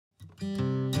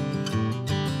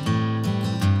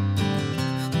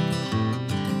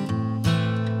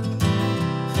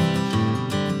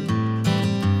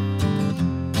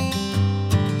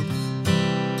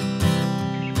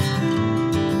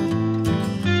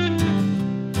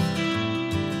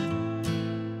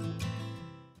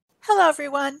Hello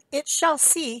everyone, it's Shel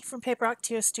from Paper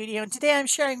Octio Studio, and today I'm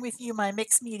sharing with you my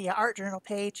mixed media art journal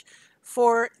page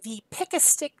for the Pick a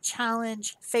Stick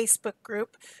Challenge Facebook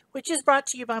group, which is brought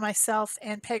to you by myself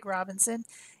and Peg Robinson.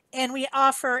 And we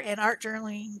offer an art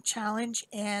journaling challenge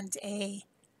and a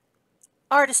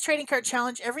artist trading card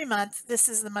challenge every month. This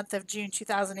is the month of June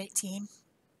 2018.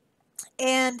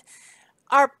 And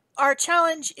our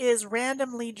challenge is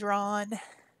randomly drawn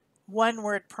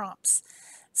one-word prompts.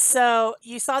 So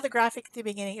you saw the graphic at the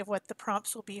beginning of what the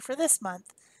prompts will be for this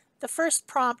month. The first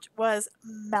prompt was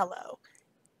mellow.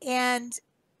 And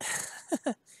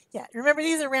yeah, remember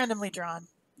these are randomly drawn.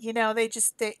 You know,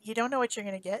 you don't know what you're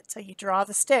going to get till you draw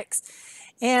the sticks.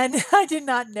 And I did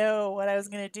not know what I was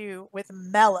going to do with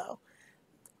mellow.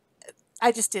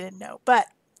 I just didn't know. But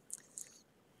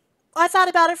I thought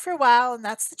about it for a while, and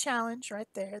that's the challenge right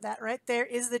there. That right there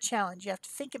is the challenge. You have to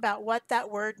think about what that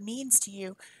word means to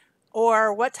you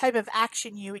or what type of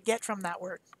action you would get from that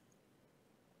word.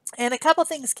 And a couple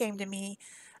things came to me.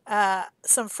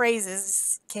 Some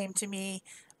phrases came to me,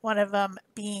 one of them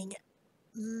being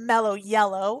mellow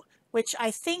yellow, which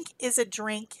I think is a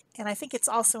drink, and I think it's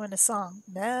also in a song.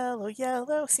 Mellow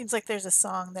yellow. Seems like there's a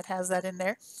song that has that in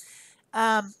there.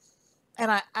 And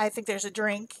I think there's a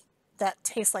drink that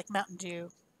tastes like Mountain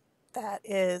Dew that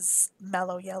is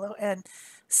mellow yellow. And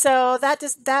so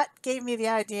that gave me the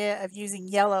idea of using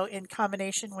yellow in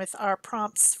combination with our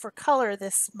prompts for color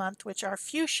this month, which are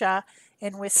fuchsia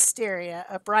and wisteria,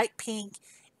 a bright pink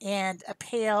and a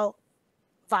pale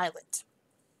violet.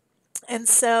 And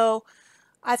so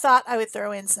I thought I would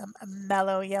throw in some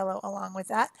mellow yellow along with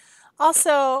that.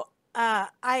 Also,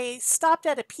 I stopped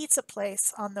at a pizza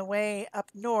place on the way up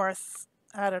north,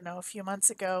 I don't know, a few months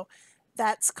ago,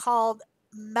 that's called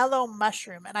Mellow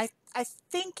Mushroom. And I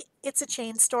think it's a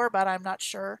chain store, but I'm not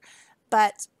sure.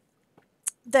 But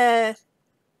that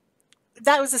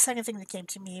was the second thing that came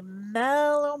to me,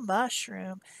 Mellow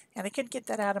Mushroom. And I couldn't get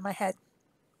that out of my head.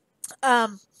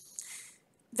 The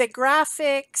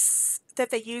graphics that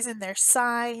they use in their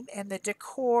sign and the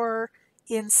decor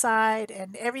inside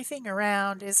and everything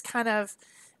around is kind of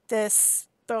this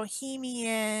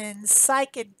bohemian,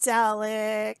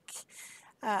 psychedelic,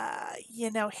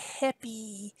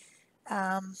 hippie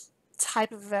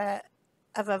type of a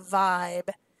vibe.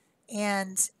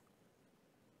 And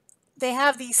they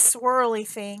have these swirly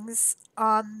things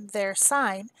on their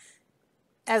sign,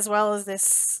 as well as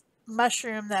this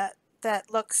mushroom that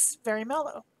looks very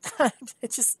mellow.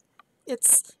 It's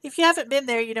if you haven't been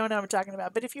there, you don't know what I'm talking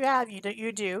about. But if you have,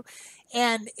 you do.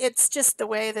 And it's just the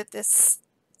way that this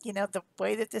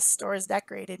store is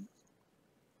decorated.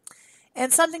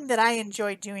 And something that I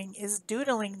enjoy doing is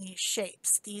doodling these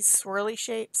shapes, these swirly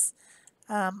shapes.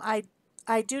 I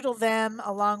doodle them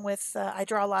along with I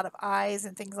draw a lot of eyes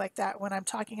and things like that when I'm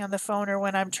talking on the phone or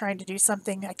when I'm trying to do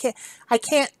something. I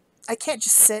can't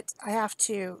just sit. I have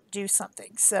to do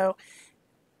something. So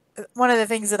one of the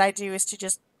things that I do is to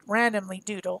just randomly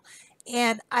doodle.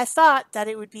 And I thought that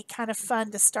it would be kind of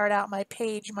fun to start out my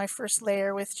page, my first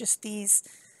layer, with just these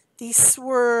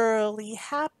swirly,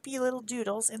 happy little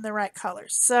doodles in the right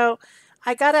colors. So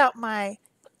I got out my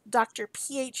Dr.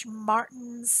 P.H.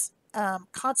 Martin's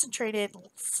concentrated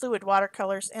fluid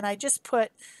watercolors, and I just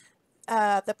put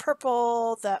the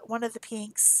purple, one of the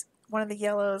pinks, one of the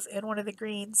yellows, and one of the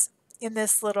greens in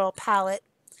this little palette.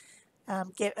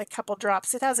 Get a couple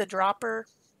drops. It has a dropper.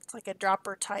 It's like a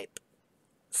dropper type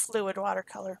fluid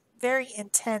watercolor. Very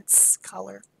intense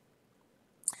color.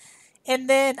 And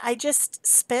then I just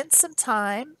spent some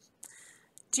time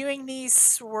doing these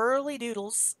swirly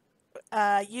doodles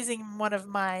using one of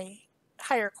my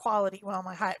higher quality, well,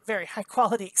 my very high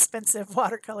quality expensive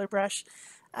watercolor brush.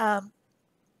 I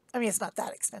mean, it's not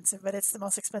that expensive, but it's the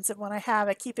most expensive one I have.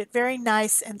 I keep it very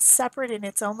nice and separate in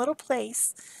its own little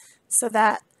place so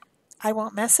that I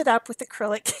won't mess it up with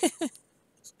acrylic.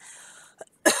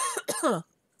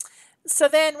 So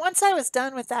then once I was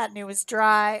done with that and it was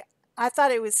dry, I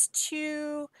thought it was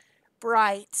too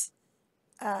bright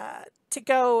to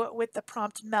go with the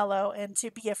prompt mellow and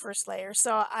to be a first layer.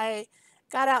 So I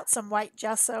got out some white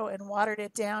gesso and watered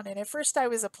it down. And at first I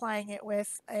was applying it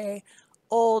with a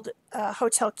old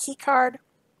hotel key card,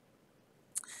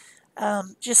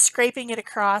 just scraping it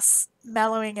across,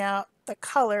 mellowing out the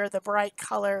color, the bright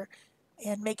color,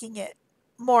 and making it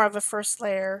more of a first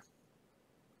layer.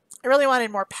 I really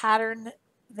wanted more pattern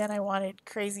than I wanted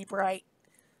crazy bright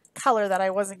color that I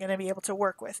wasn't going to be able to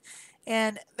work with.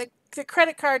 And the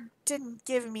credit card didn't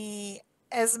give me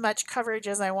as much coverage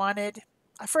as I wanted.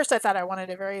 At first I thought I wanted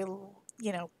a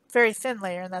very thin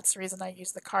layer, and that's the reason I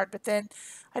used the card. But then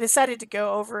I decided to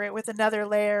go over it with another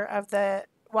layer of the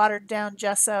watered down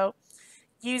gesso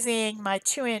using my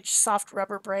 2-inch soft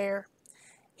rubber brayer.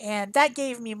 And that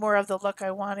gave me more of the look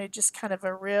I wanted, just kind of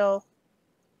a real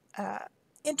uh,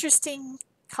 interesting,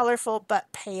 colorful,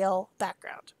 but pale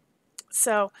background.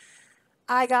 So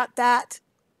I got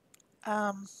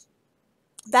um,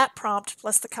 that prompt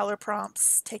plus the color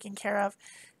prompts taken care of.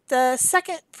 The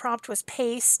second prompt was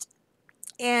paste,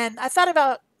 and I thought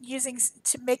about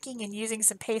making and using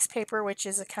some paste paper, which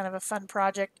is a kind of a fun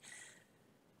project,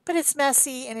 but it's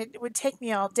messy and it would take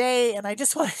me all day, and I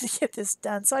just wanted to get this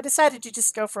done. So I decided to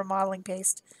just go for modeling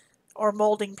paste or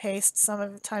molding paste.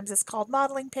 Sometimes it's called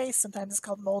modeling paste, sometimes it's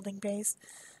called molding paste.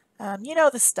 You know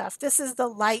the stuff. This is the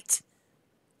light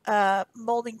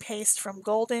molding paste from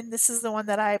Golden. This is the one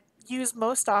that I use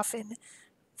most often,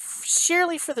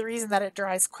 sheerly for the reason that it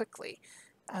dries quickly.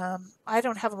 I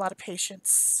don't have a lot of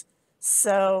patience,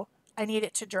 so I need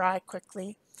it to dry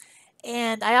quickly.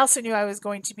 And I also knew I was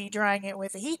going to be drying it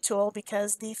with a heat tool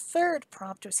because the third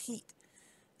prompt was heat.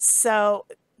 So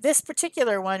this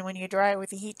particular one, when you dry it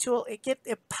with a heat tool,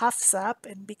 it puffs up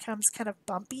and becomes kind of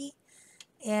bumpy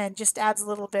and just adds a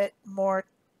little bit more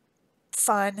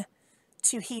fun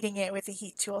to heating it with a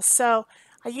heat tool. So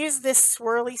I use this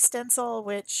swirly stencil,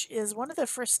 which is one of the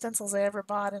first stencils I ever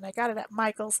bought, and I got it at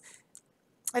Michael's.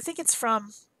 I think it's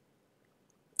from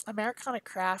Americana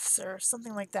Crafts or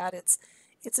something like that. It's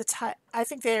a type. I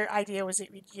think their idea was that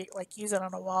you'd like use it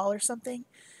on a wall or something.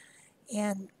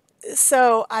 And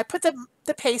so I put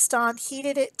the paste on,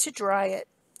 heated it to dry it,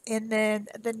 and then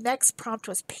the next prompt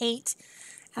was paint.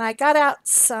 And I got out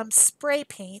some spray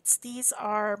paints. These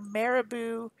are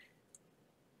Marabou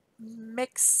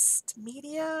mixed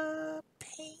media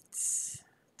paint.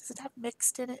 Does it have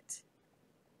mixed in it?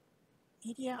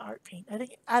 Media art paint.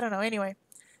 I don't know. Anyway,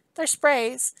 they're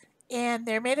sprays and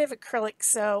they're made of acrylic,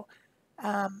 so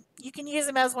you can use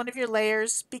them as one of your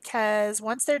layers because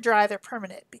once they're dry, they're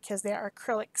permanent because they are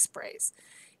acrylic sprays.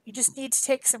 You just need to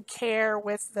take some care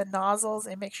with the nozzles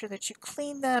and make sure that you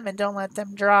clean them and don't let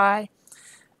them dry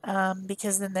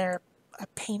because then they're a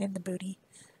pain in the booty.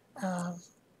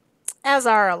 As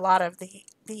are a lot of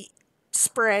the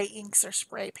spray inks or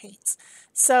spray paints.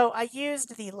 So I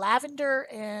used the lavender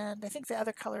and I think the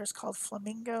other color is called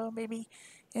flamingo maybe,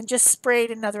 and just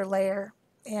sprayed another layer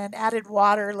and added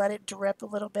water, let it drip a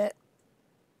little bit.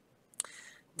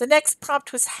 The next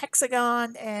prompt was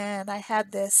hexagon, and I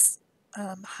had this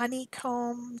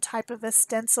honeycomb type of a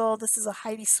stencil. This is a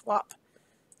Heidi Swap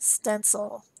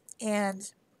stencil,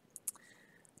 and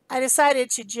I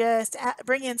decided to just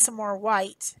bring in some more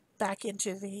white back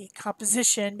into the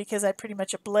composition because I pretty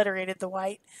much obliterated the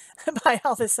white by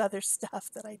all this other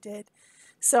stuff that I did.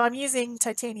 So I'm using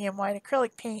titanium white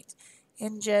acrylic paint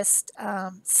and just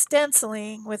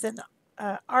stenciling with an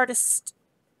artist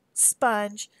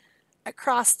sponge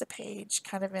across the page,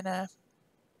 kind of in a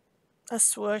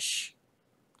swoosh.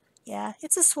 Yeah,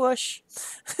 it's a swoosh.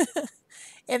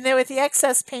 And then with the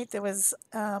excess paint that was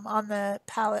on the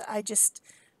palette, I just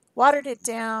watered it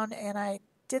down and I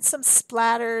did some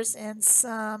splatters and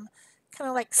some kind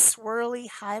of like swirly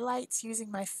highlights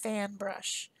using my fan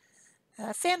brush.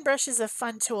 Fan brush is a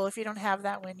fun tool. If you don't have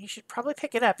that one, you should probably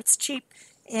pick it up. It's cheap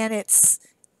and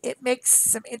it makes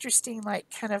some interesting, like,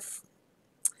 kind of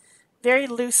very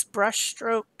loose brush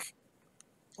stroke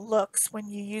looks when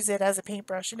you use it as a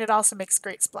paintbrush, and it also makes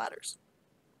great splatters.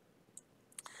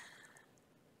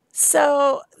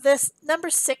 So this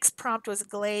number 6 prompt was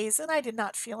glaze, and I did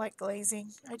not feel like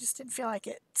glazing. I just didn't feel like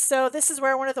it. So this is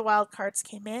where one of the wild cards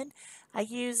came in. I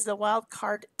used the wild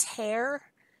card tear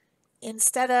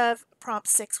instead of prompt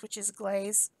 6, which is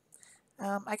glaze.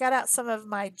 I got out some of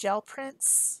my gel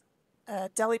prints,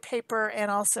 deli paper, and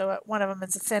also one of them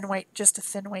is a thin weight, just a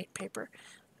thin weight paper.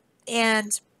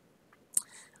 And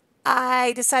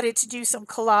I decided to do some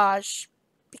collage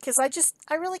because I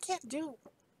really can't do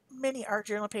many art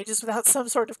journal pages without some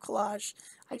sort of collage.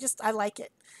 I like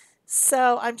it.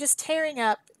 So I'm just tearing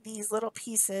up these little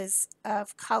pieces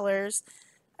of colors.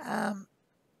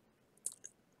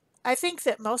 I think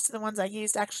that most of the ones I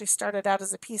used actually started out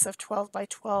as a piece of 12 by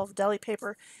 12 deli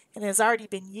paper and has already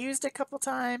been used a couple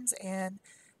times and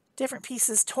different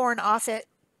pieces torn off it.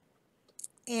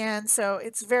 And so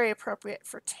it's very appropriate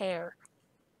for tear.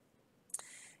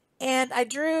 And I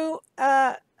drew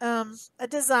a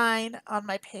design on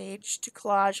my page to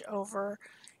collage over,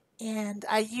 and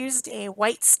I used a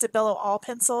white Stabilo all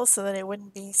pencil so that it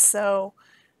wouldn't be so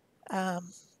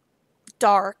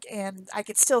dark, and I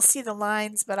could still see the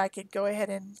lines, but I could go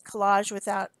ahead and collage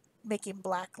without making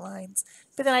black lines.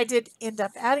 But then I did end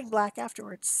up adding black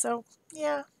afterwards, so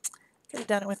yeah, could have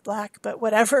done it with black, but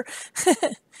whatever.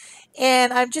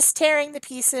 And I'm just tearing the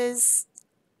pieces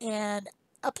and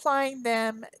applying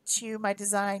them to my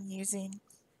design using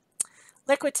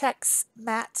Liquitex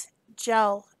Matte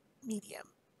Gel Medium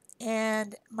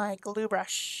and my glue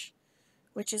brush,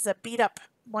 which is a beat up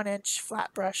 1-inch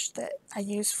flat brush that I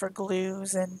use for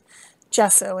glues and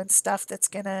gesso and stuff that's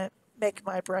going to make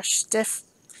my brush stiff.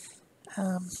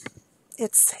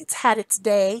 It's had its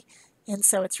day, and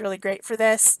so it's really great for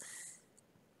this.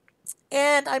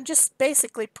 And I'm just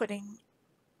basically putting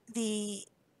the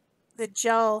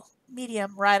gel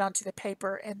medium right onto the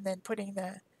paper and then putting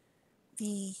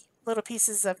the little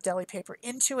pieces of deli paper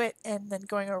into it and then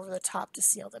going over the top to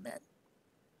seal them in.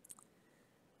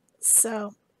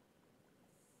 So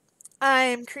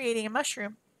I'm creating a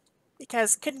mushroom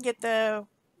because couldn't get the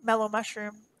mellow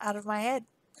mushroom out of my head.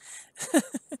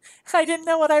 I didn't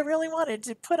know what I really wanted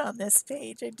to put on this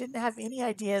page. I didn't have any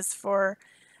ideas for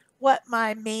what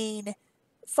my main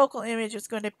focal image was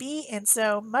going to be, and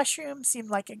so mushrooms seemed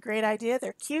like a great idea.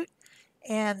 They're cute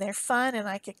and they're fun, and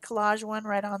I could collage one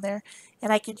right on there,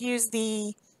 and I could use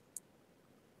the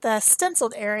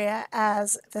stenciled area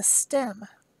as the stem.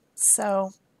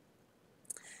 So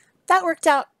that worked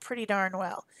out pretty darn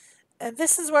well. And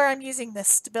this is where I'm using the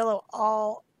Stabilo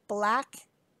All Black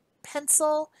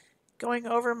pencil, going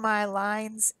over my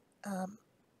lines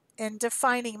and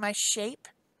defining my shape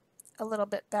a little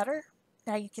bit better.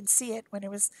 Now you can see it. When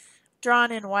it was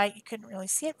drawn in white, you couldn't really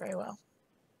see it very well.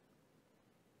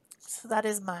 So that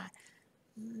is my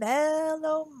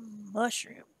mellow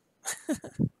mushroom.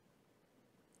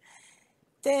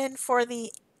 Then for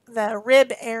the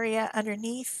rib area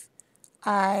underneath,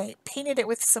 I painted it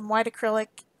with some white acrylic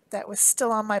that was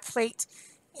still on my plate,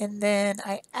 and then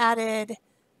I added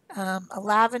a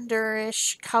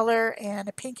lavenderish color and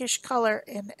a pinkish color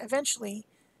and eventually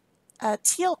a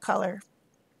teal color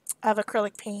of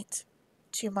acrylic paint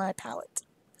to my palette.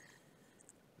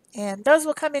 And those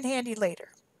will come in handy later.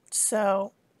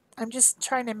 So I'm just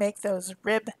trying to make those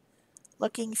rib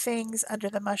looking things under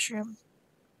the mushroom.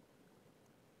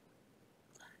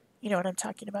 You know what I'm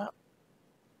talking about.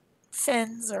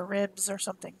 Fins or ribs or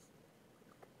something.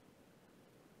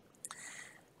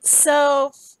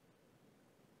 So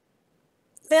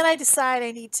then I decide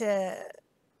I need to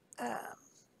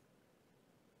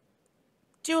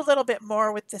do a little bit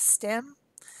more with the stem.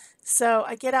 So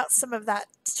I get out some of that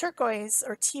turquoise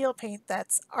or teal paint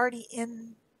that's already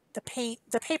in the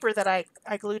paper that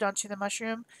I glued onto the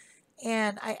mushroom,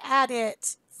 and I add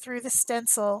it through the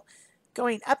stencil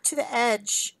going up to the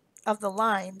edge of the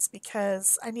lines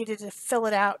because I needed to fill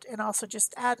it out and also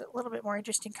just add a little bit more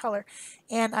interesting color.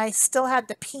 And I still had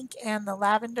the pink and the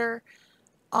lavender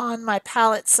on my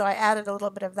palette, so I added a little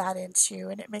bit of that in too,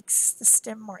 and it makes the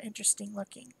stem more interesting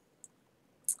looking.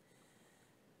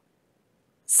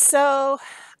 So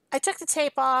I took the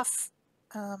tape off.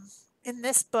 In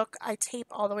this book, I tape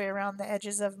all the way around the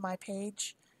edges of my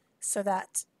page so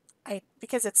that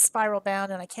because it's spiral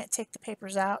bound and I can't take the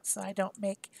papers out, so I don't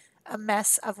make a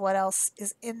mess of what else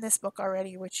is in this book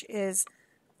already, which is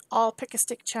all Pick a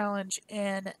Stick Challenge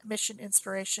and Mission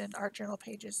Inspiration art journal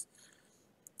pages.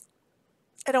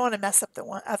 I don't want to mess up the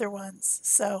other ones,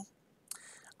 so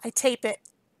I tape it.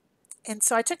 And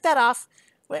so I took that off,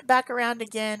 went back around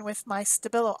again with my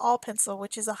Stabilo All pencil,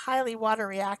 which is a highly water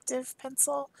reactive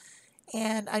pencil,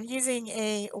 and I'm using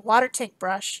a water tank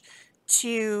brush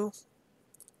to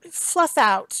fluff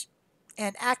out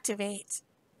and activate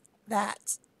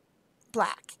that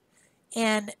black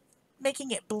and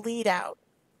making it bleed out.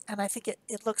 And I think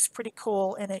it looks pretty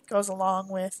cool, and it goes along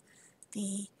with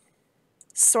the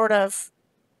sort of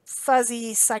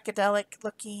fuzzy psychedelic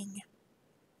looking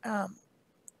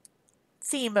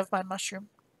theme of my mushroom.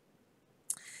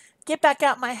 Get back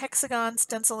out my hexagon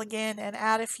stencil again and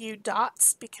add a few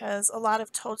dots because a lot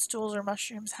of toadstools or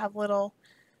mushrooms have little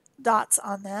dots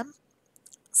on them.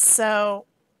 So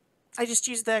I just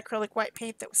used the acrylic white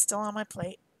paint that was still on my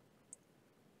plate.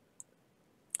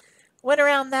 Went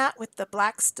around that with the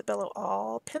black Stabilo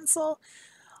All pencil.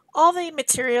 All the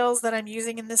materials that I'm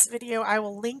using in this video I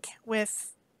will link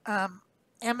with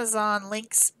Amazon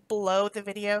links below the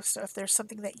video, so if there's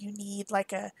something that you need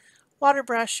like a water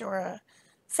brush or a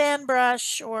fan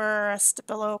brush or a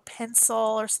Stabilo pencil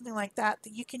or something like that,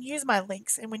 that you can use my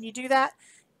links, and when you do that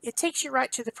it takes you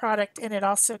right to the product, and it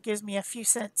also gives me a few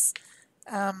cents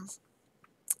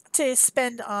to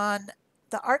spend on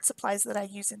the art supplies that I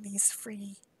use in these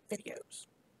free videos.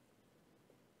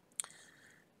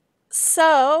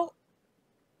 So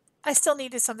I still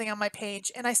needed something on my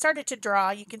page, and I started to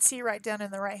draw. You can see right down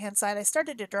in the right hand side I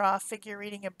started to draw a figure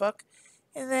reading a book,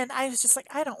 and then I was just like,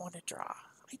 I don't want to draw.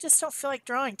 I just don't feel like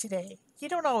drawing today. You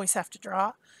don't always have to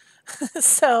draw.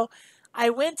 So I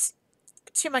went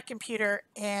to my computer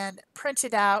and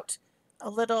printed out a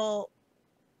little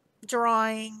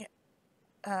drawing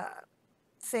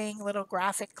thing, little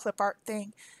graphic clip art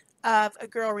thing of a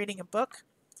girl reading a book,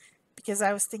 because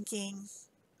I was thinking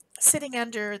sitting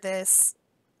under this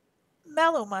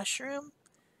mellow mushroom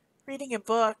reading a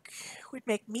book would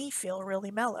make me feel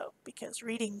really mellow, because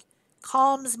reading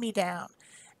calms me down.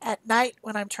 At night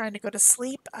when I'm trying to go to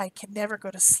sleep, I can never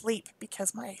go to sleep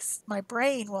because my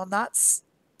brain will not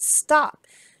stop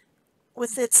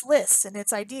with its lists and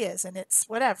its ideas and its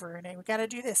whatever, and we got to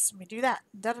do this and we do that,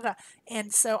 da da da.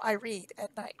 And so I read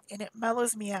at night and it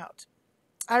mellows me out.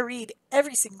 I read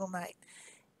every single night.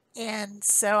 And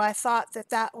so I thought that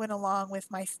that went along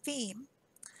with my theme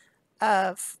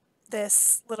of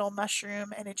this little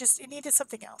mushroom, and it needed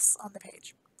something else on the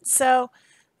page. So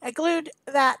I glued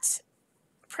that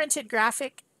printed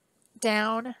graphic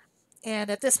down, and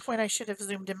at this point I should have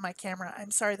zoomed in my camera.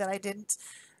 I'm sorry that I didn't.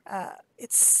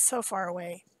 It's so far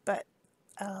away, but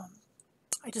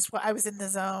I was in the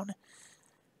zone.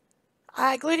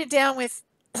 I glued it down with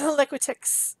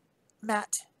Liquitex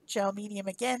matte gel medium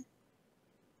again,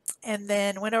 and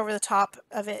then went over the top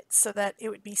of it so that it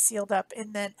would be sealed up.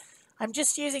 And then I'm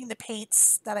just using the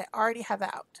paints that I already have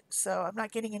out, so I'm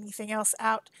not getting anything else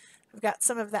out. I've got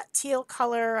some of that teal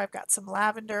color, I've got some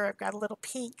lavender, I've got a little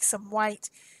pink, some white,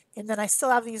 and then I still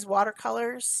have these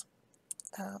watercolors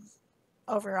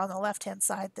over on the left hand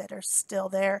side that are still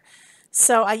there.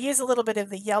 So I use a little bit of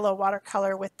the yellow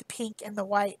watercolor with the pink and the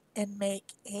white and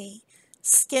make a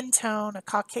skin tone, a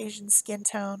Caucasian skin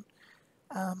tone.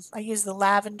 I use the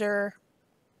lavender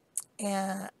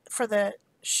for the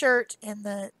shirt and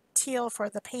the teal for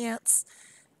the pants.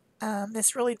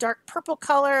 This really dark purple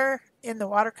color in the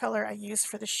watercolor I use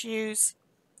for the shoes.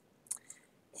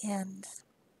 And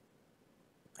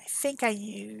I think I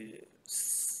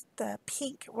use the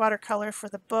pink watercolor for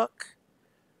the book.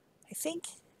 I think.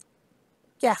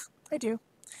 Yeah, I do.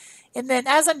 And then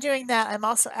as I'm doing that, I'm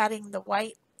also adding the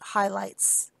white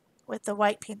highlights with the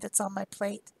white paint that's on my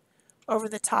plate over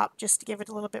the top, just to give it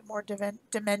a little bit more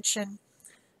dimension,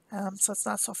 so it's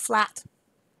not so flat.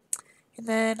 And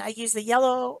then I use the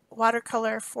yellow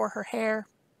watercolor for her hair,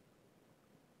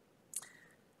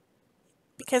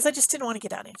 because I just didn't want to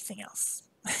get out anything else.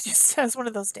 It was one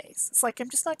of those days. It's like, I'm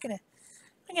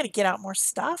gonna get out more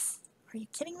stuff. Are you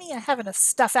kidding me? I have enough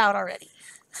stuff out already.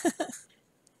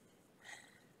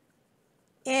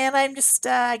 And I'm just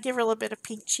give her a little bit of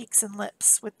pink cheeks and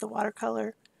lips with the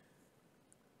watercolor.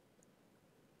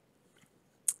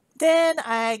 Then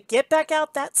I get back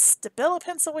out that Stabilo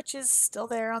pencil, which is still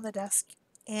there on the desk,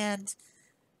 and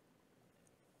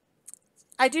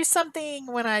I do something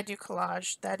when I do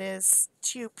collage, that is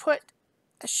to put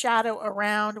a shadow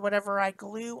around whatever I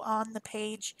glue on the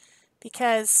page,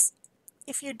 because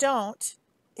if you don't,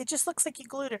 it just looks like you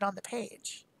glued it on the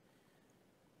page.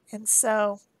 And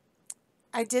so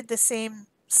I did the same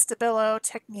Stabilo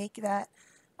technique that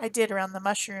I did around the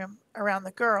mushroom, around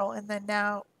the girl, and then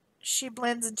now she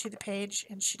blends into the page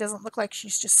and she doesn't look like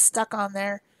she's just stuck on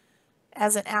there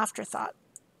as an afterthought.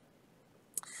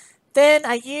 Then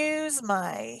I use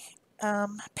my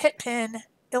Pitt pen,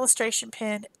 illustration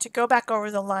pen, to go back over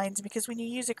the lines, because when you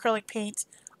use acrylic paint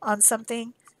on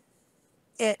something,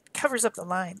 it covers up the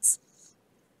lines.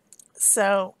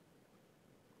 So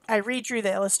I redrew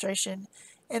the illustration,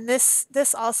 and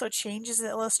this also changes the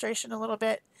illustration a little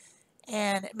bit,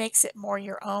 and it makes it more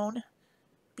your own,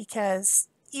 because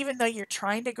even though you're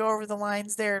trying to go over the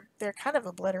lines, they're kind of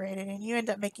obliterated, and you end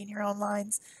up making your own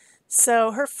lines.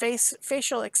 So her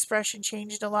facial expression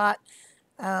changed a lot.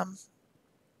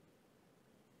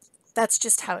 That's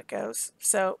just how it goes.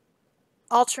 So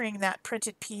altering that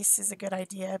printed piece is a good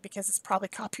idea, because it's probably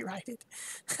copyrighted.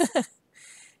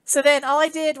 So then all I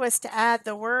did was to add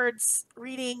the words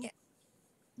 "reading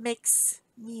makes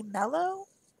me mellow"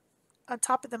 on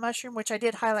top of the mushroom, which I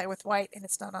did highlight with white, and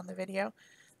it's not on the video.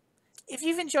 If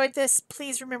you've enjoyed this,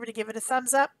 please remember to give it a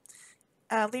thumbs up.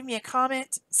 Leave me a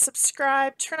comment,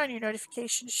 subscribe, turn on your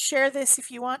notifications, share this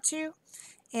if you want to,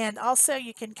 and also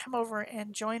you can come over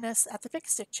and join us at the Pick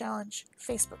Stick Challenge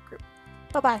Facebook group.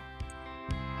 Bye-bye.